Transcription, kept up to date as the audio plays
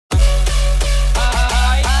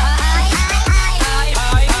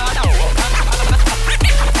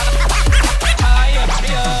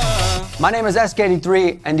My name is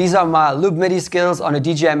Eskei83 and these are my Loop MIDI skills on a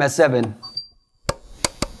DJM-S7.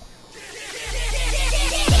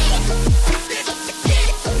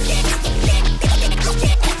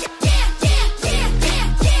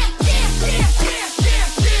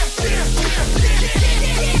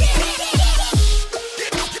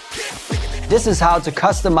 This is how to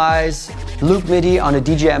customize Loop MIDI on a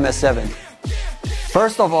DJM-S7.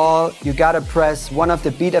 First of all, you gotta press one of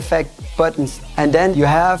the beat effect buttons and then you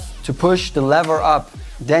have to push the lever up.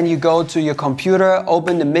 Then you go to your computer,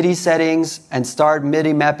 open the MIDI settings and start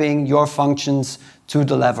MIDI mapping your functions to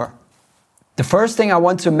the lever. The first thing I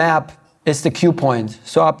want to map is the cue point.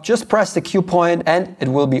 So I'll just press the cue point and it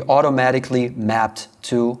will be automatically mapped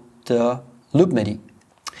to the Loop MIDI.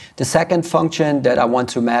 The second function that I want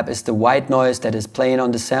to map is the white noise that is playing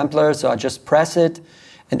on the sampler. So I just press it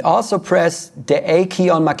and also press the A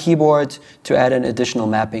key on my keyboard to add an additional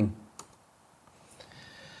mapping.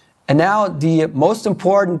 And now the most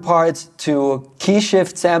important part to key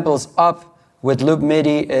shift samples up with Loop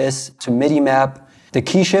MIDI is to MIDI map the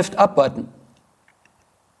key shift up button.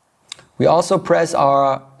 We also press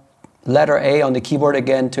our letter A on the keyboard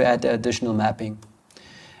again to add the additional mapping.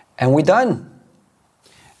 And we're done.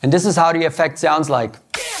 And this is how the effect sounds like.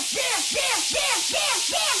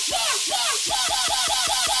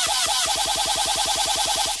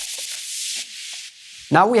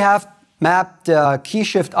 Now we have mapped the key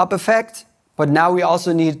shift up effect, but now we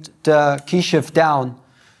also need the key shift down.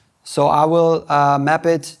 So I will map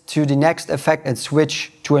it to the next effect and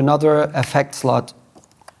switch to another effect slot.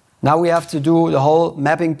 Now we have to do the whole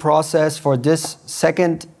mapping process for this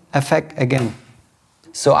second effect again.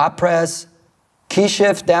 So I press key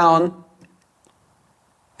shift down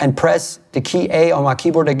and press the key A on my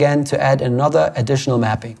keyboard again to add another additional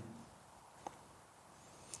mapping.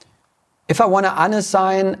 If I want to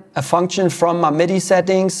unassign a function from my MIDI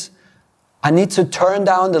settings, I need to turn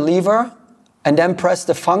down the lever and then press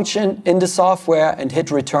the function in the software and hit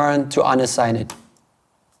return to unassign it.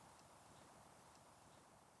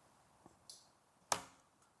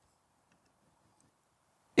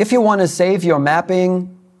 If you want to save your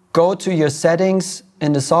mapping, go to your settings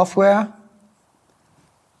in the software,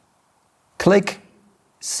 click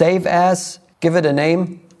Save As, give it a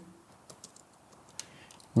name,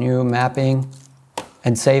 new mapping,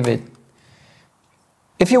 and save it.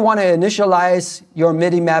 If you want to initialize your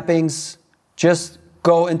MIDI mappings, just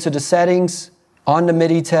go into the settings, on the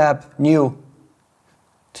MIDI tab, New,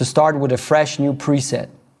 to start with a fresh new preset.